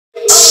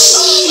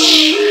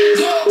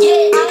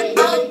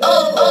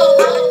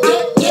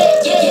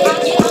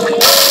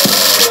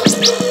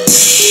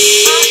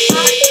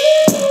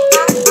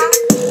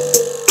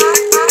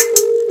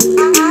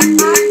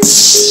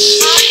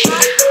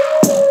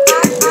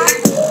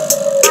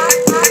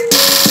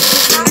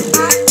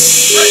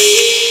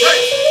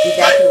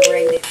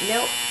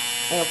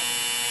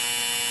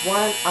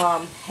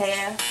1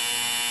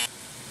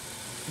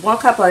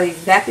 cup of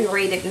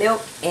evaporated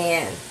milk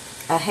and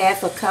a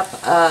half a cup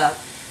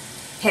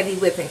of heavy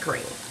whipping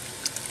cream.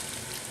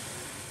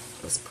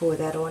 Let's pour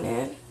that on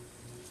in.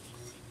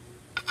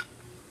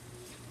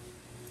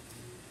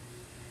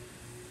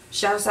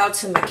 Shouts out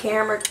to my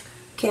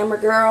gamer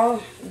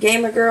girl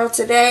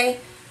today.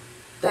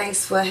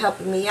 Thanks for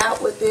helping me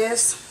out with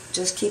this.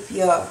 Just keep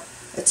your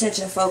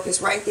attention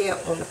focused right there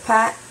on the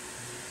pot.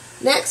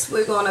 Next,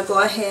 we're going to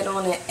go ahead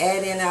on and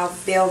add in our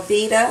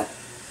Velveeta,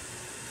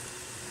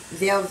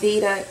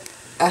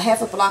 a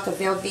half a block of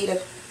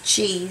Velveeta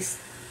cheese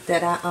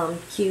that I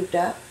cubed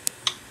up.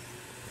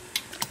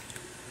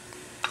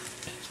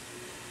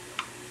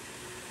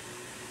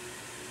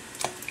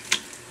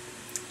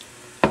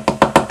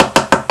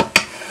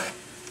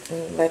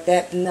 And let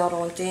that melt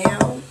on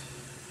down.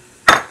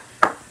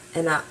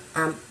 And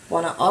I'm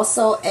going to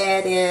also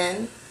add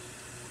in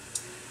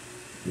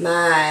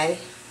my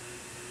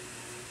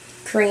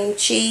cream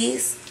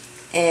cheese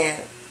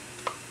and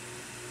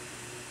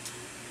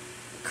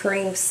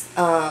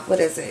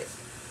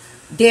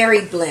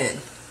dairy blend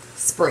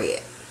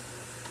spread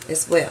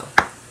as well.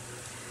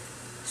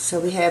 So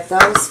we have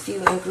those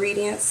few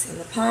ingredients in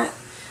the pot,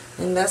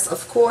 and let's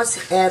of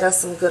course add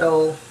us some good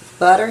old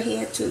butter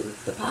here to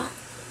the pot.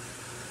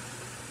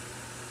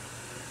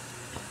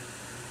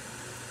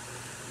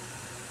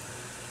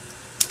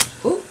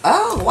 Ooh,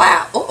 oh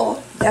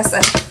wow, that's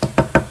a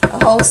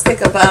whole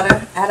stick of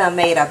butter. I done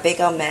made a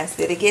big old mess.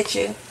 Did it get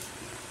you?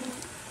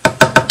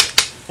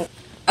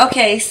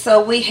 Okay,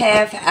 so we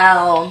have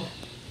our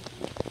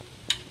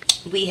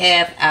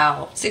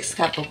 6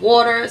 cups of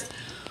waters,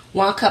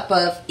 1 cup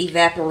of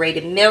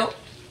evaporated milk,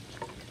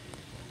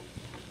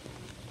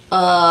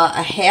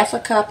 a half a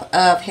cup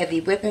of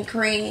heavy whipping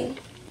cream,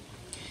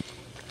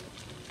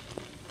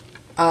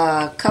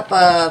 a cup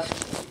of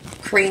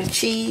cream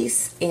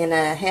cheese, and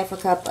a half a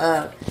cup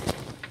of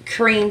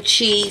cream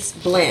cheese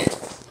blend.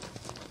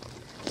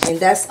 And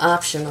that's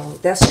optional.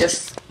 That's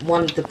just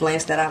one of the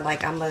blends that I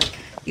like. I'm going to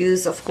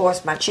use, of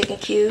course, my chicken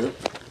cube.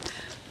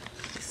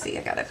 Let's see,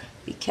 I got to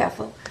be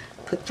careful.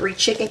 Put 3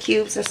 chicken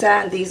cubes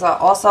inside. And these are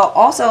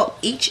also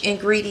each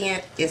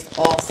ingredient is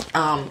also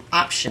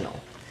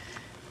optional.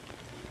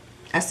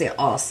 I said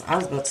awesome. I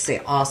was about to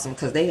say awesome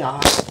because they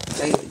are.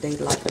 They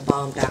like the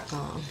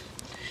bomb.com.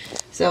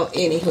 So,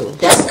 anywho,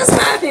 that's just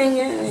my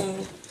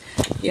opinion.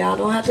 Y'all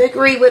don't have to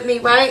agree with me,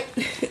 right?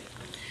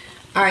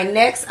 Alright,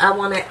 next I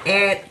want to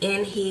add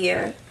in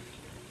here,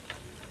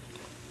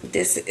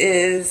 this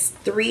is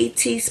 3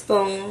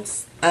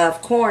 teaspoons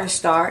of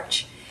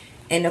cornstarch.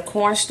 And the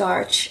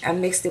cornstarch, I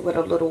mixed it with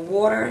a little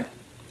water,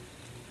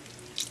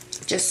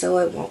 just so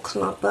it won't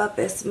clump up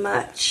as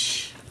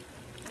much.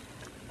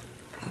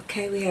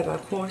 Okay, we have our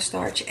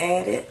cornstarch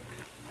added.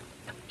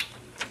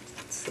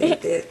 See,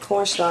 the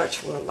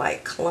cornstarch will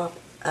like clump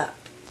up.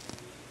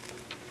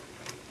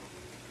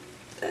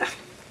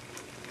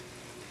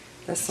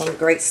 That's some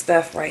great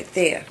stuff right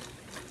there.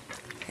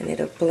 And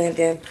it'll blend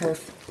in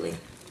perfectly.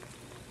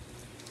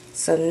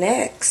 So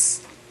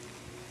next,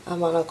 I'm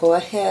going to go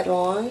ahead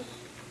on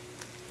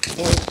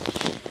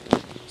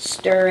and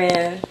stir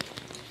in.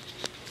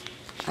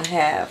 I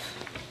have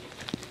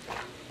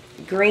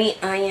green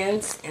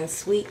onions and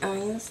sweet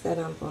onions that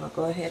I'm going to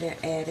go ahead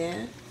and add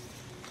in.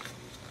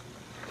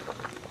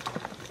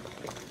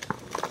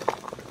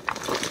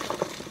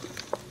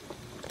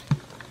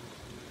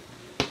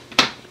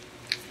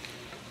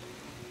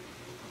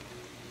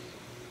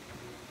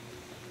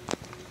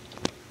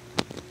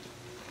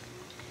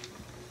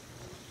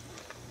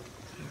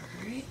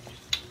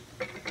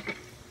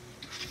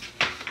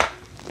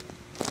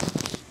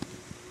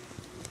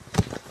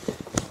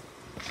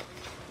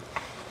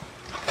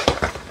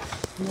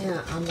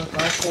 Now I'm going to go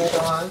ahead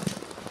on.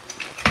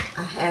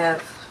 I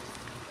have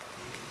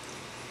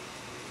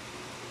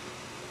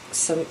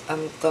some,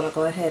 I'm going to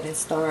go ahead and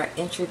start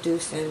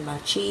introducing my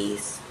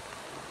cheese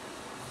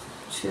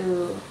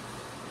to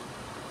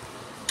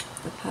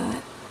the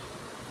pot,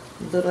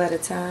 a little at a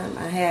time.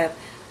 I have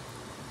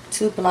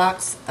 2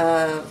 blocks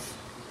of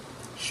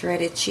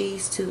shredded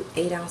cheese, 2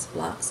 8-ounce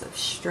blocks of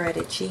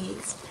shredded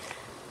cheese.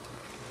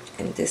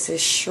 And this is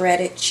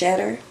shredded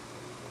cheddar.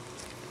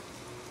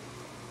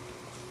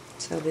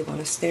 So we're going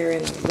to stir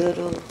in a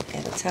little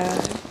at a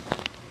time.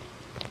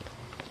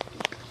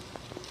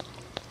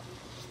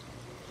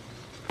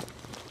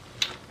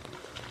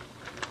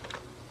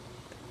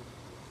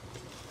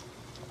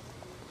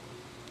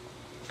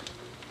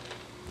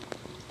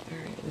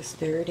 Alright, let's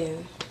stir it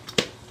in.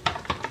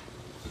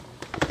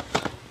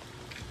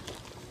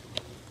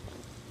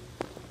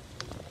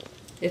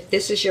 If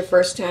this is your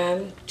first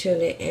time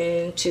tuning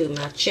in to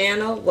my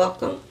channel,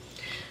 welcome.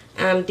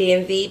 I'm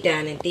DMV,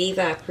 Dining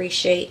Diva. I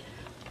appreciate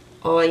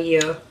all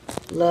your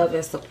love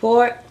and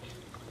support.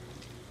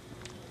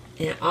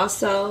 And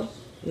also,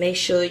 make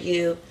sure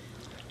you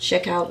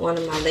check out one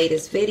of my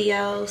latest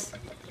videos.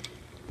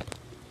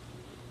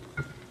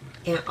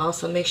 And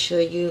also make sure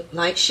you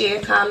like,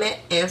 share, comment,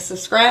 and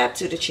subscribe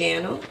to the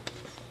channel.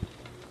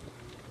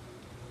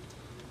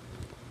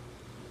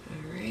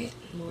 Alright,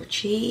 more cheese.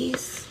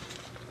 cheese.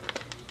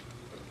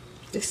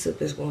 This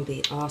soup is going to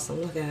be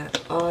awesome. Look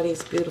at all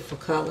these beautiful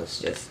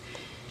colors just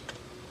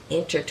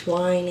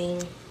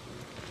intertwining.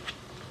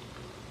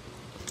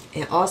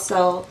 And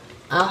also,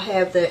 I'll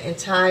have the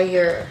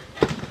entire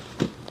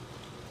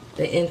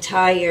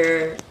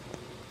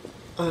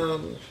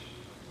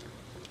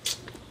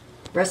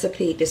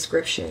recipe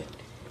description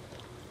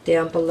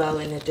down below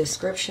in the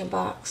description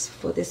box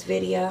for this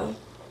video.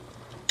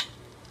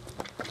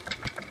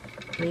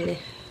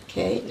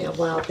 Okay, now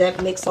while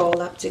that mix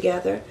all up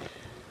together,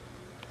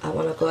 I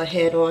want to go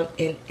ahead on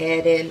and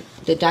add in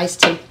the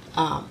diced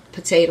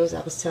potatoes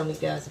I was telling you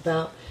guys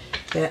about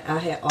that I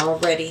had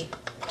already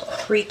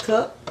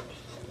pre-cooked.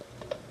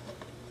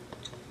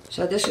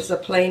 So this is a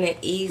plain and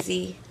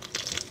easy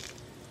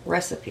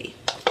recipe,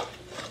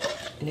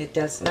 and it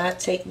does not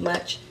take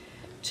much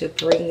to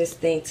bring this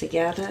thing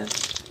together.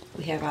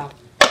 We have our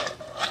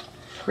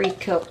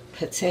pre-cooked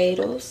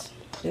potatoes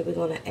that we're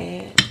going to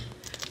add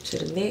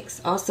to the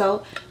mix.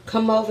 Also,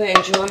 come over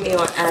and join me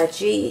on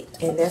IG,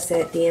 and that's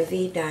at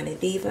DMV Dining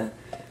Diva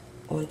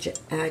on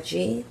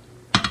IG.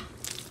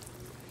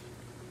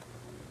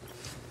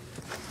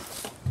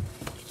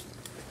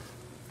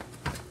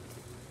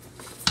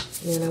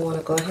 And I want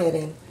to go ahead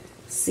and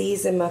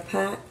season my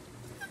pot.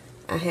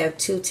 I have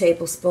 2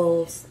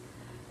 tablespoons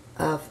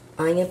of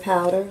onion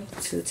powder,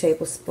 2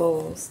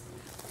 tablespoons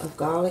of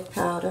garlic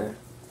powder,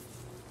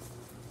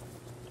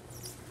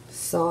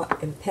 salt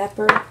and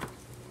pepper.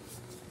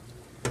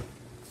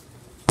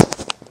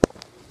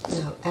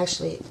 No,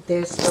 actually,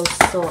 there's no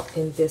salt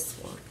in this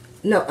one.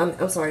 No,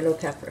 I'm sorry, no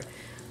pepper.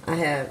 I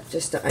have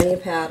just the onion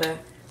powder,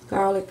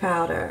 garlic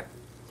powder,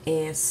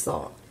 and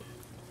salt.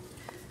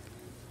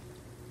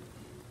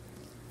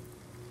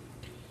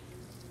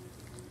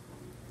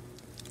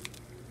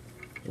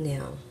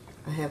 Now,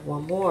 I have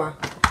one more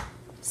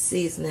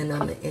seasoning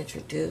I'm going to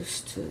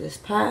introduce to this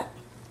pot.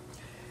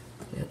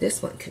 Now,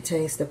 this one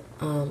contains the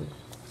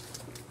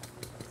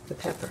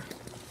pepper.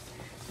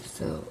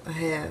 So, I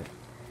have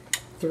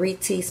 3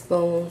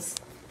 tablespoons,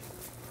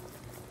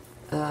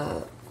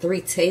 I'm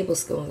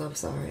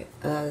sorry,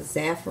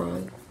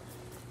 saffron,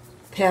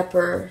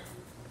 pepper,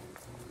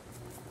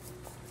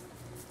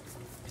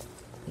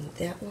 and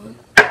that one.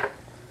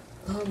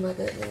 Oh my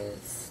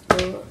goodness,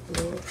 Lord,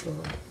 Lord,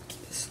 Lord.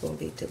 This is going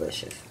to be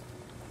delicious.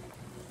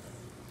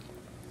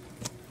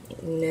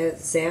 And that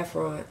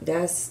saffron,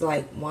 that's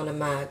like one of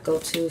my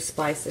go-to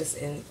spices,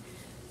 and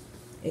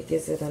it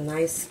gives it a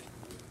nice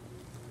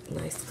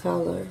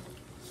color.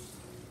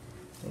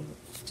 And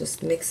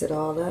just mix it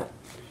all up.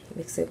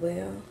 Mix it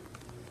well.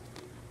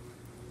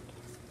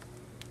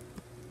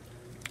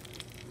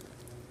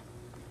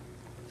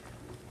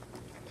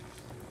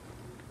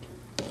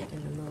 And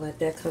I'm going to let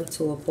that come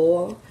to a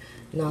boil.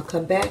 And I'll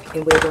come back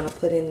and we're going to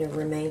put in the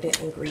remainder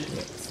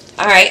ingredients.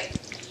 Alright,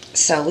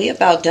 so we're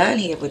about done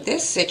here with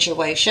this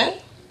situation.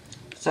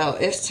 So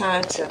it's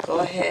time to go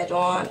ahead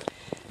on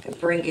and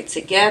bring it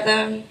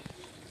together.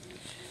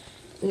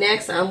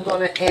 Next, I'm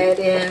going to add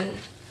in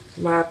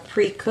my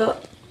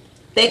pre-cooked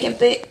bacon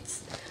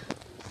bits.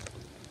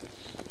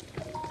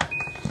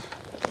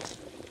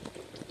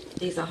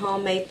 These are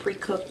homemade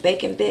pre-cooked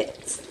bacon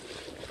bits.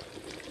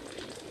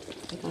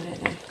 Go ahead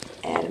and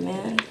add them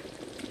in.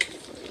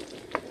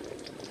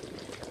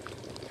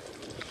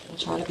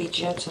 Try to be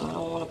gentle. I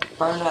don't want to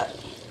burn up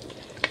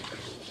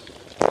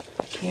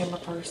the camera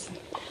person.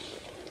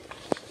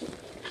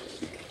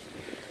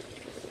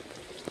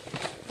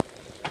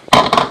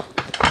 I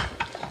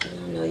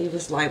know you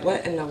was like,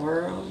 what in the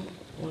world?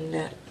 When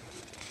that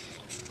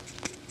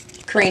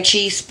cream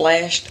cheese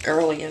splashed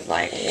earlier,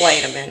 like,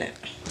 wait a minute.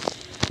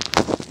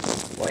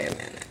 Wait a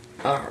minute.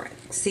 Alright.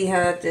 See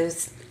how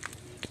this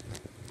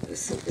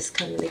soup is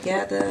coming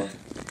together?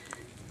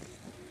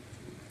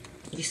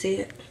 You see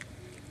it?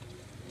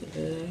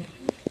 Good.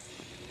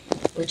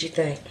 What'd you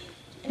think?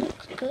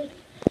 Good.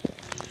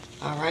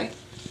 Alright.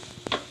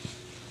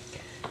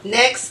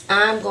 Next,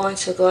 I'm going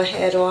to go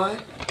ahead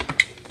on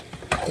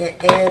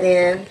and add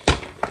in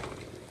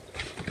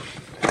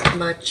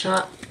my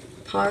chopped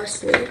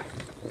parsley,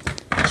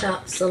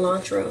 chopped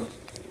cilantro.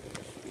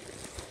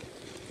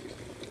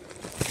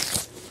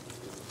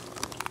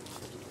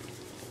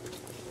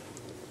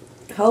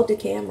 Hold the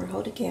camera,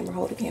 hold the camera,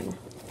 hold the camera.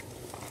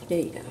 There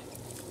you go.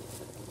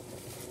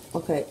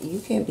 Okay, you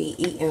can be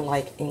eating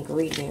like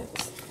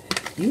ingredients.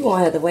 You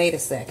gonna have to wait a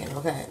second,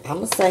 okay?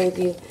 I'm gonna save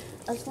you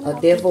a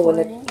devil in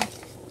the.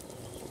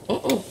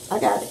 I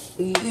got it.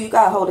 You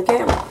gotta hold the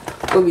camera.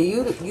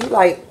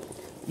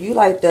 You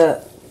like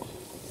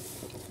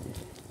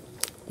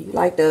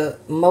the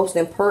most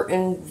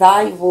important,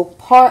 valuable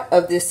part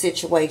of this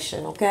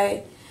situation,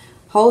 okay?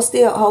 Hold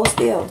still, hold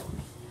still.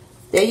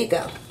 There you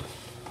go.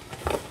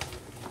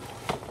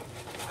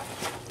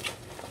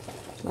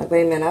 Like,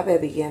 wait a minute, I better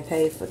be getting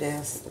paid for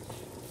this.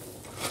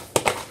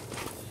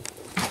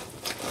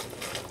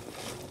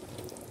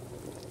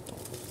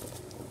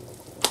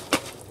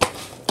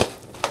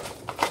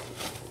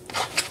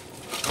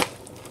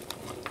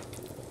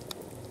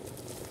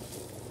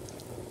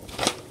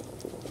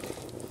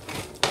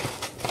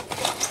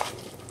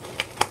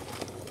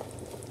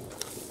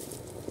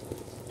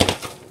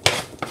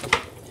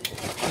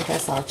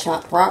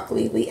 chopped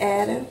broccoli we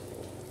adding.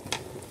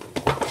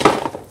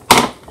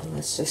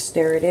 Let's just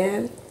stir it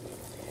in.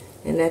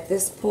 And at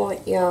this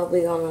point, y'all,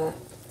 we're gonna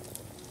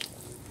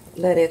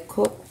let it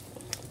cook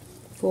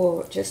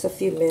for just a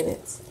few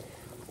minutes.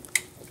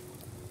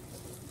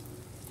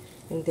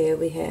 And there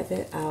we have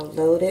it, our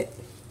loaded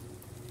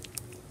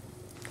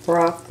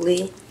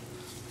broccoli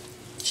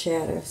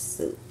cheddar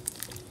soup.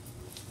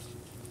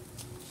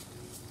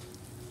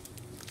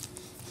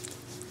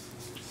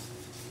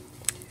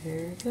 There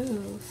it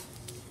goes.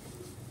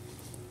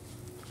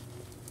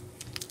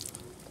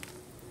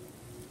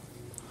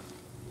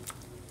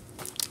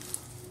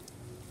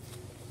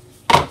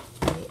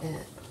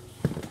 Add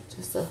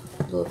just a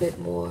little bit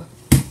more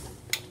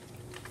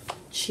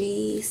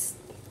cheese.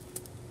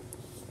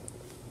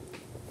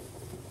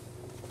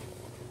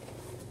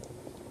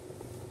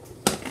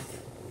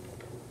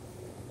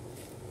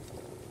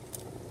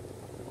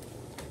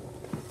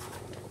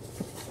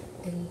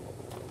 And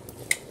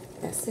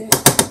that's it.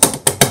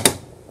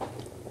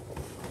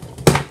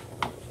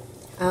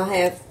 I'll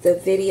have the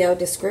video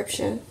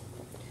description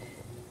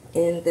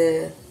in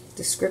the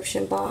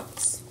description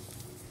box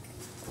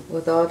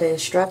with all the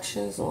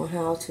instructions on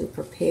how to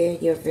prepare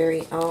your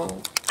very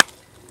own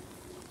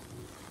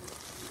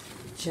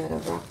cheddar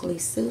broccoli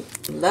soup,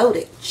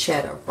 loaded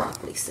cheddar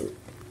broccoli soup,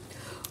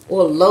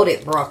 or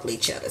loaded broccoli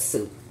cheddar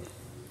soup,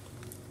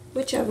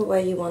 whichever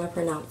way you want to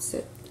pronounce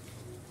it.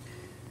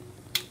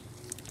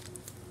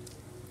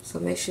 So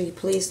make sure you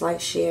please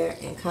like, share,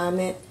 and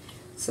comment.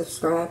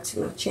 Subscribe to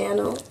my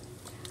channel.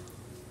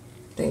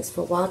 Thanks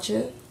for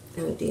watching.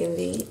 I'm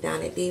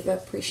Diva,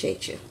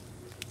 Appreciate you.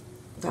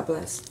 God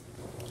bless.